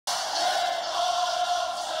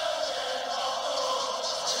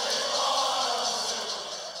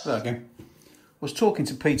Hello again. I was talking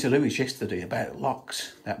to Peter Lewis yesterday about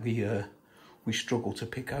locks that we struggle to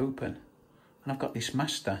pick open, and I've got this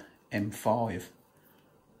Master M5.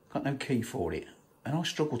 Got no key for it, and I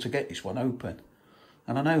struggle to get this one open.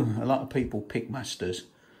 And I know a lot of people pick Masters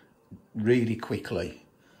really quickly,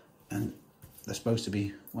 and they're supposed to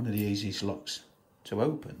be one of the easiest locks to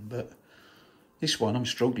open, but this one I'm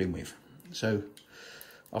struggling with. So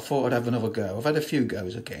I thought I'd have another go. I've had a few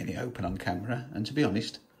goes at getting it open on camera, and to be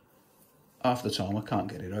honest, half the time I can't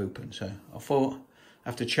get it open. So I thought,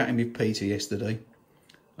 after chatting with Peter yesterday,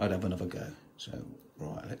 I'd have another go. So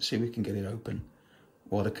right, let's see if we can get it open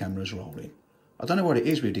while the camera's rolling. I don't know what it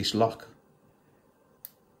is with this lock.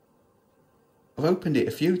 I've opened it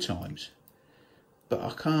a few times, but I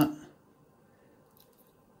can't.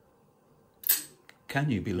 Can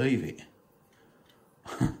you believe it?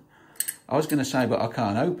 I was going to say, but I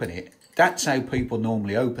can't open it. That's how people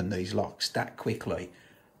normally open these locks, that quickly.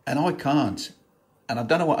 And I can't. And I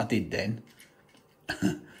don't know what I did then.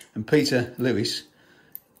 And Peter Lewis,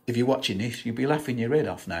 if you're watching this, you'll be laughing your head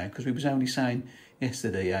off now, because we was only saying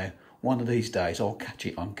yesterday how one of these days I'll catch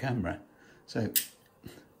it on camera. So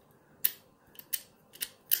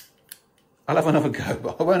I'll have another go,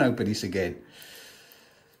 but I won't open this again.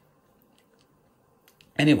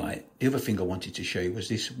 Anyway, the other thing I wanted to show you was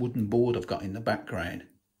this wooden board I've got in the background.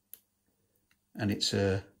 And it's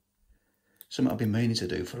something I've been meaning to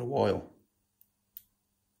do for a while.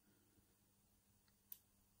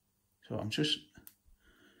 So I'm just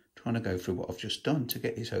trying to go through what I've just done to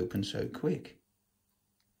get this open so quick.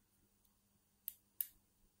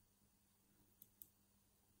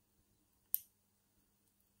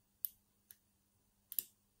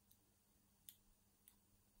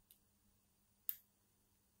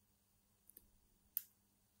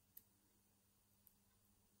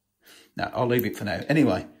 Now, I'll leave it for now.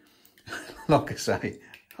 Anyway, like I say,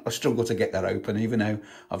 I struggle to get that open. Even though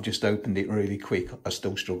I've just opened it really quick, I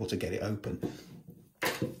still struggle to get it open.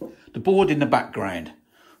 The board in the background.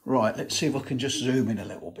 Right, let's see if I can just zoom in a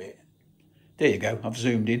little bit. There you go, I've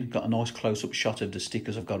zoomed in. Got a nice close-up shot of the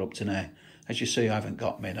stickers I've got up to now. As you see, I haven't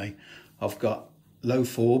got many. I've got Low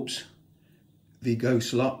Forbes, the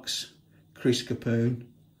Ghost Locks, Chris Capoon,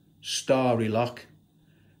 Starry Lock,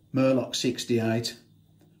 Murloc 68,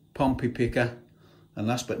 Pompey Picker, and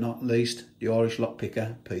last but not least, the Irish lock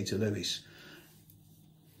picker, Peter Lewis.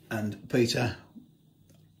 And Peter,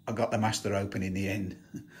 I got the Master open in the end.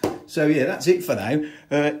 So yeah, that's it for now.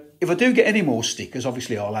 If I do get any more stickers,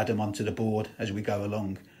 obviously I'll add them onto the board as we go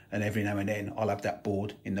along, and every now and then I'll have that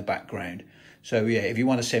board in the background. So yeah, if you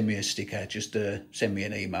want to send me a sticker, just send me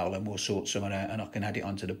an email and we'll sort something out and I can add it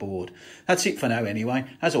onto the board. That's it for now anyway.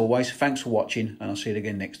 As always, thanks for watching, and I'll see you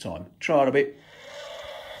again next time. Try a bit.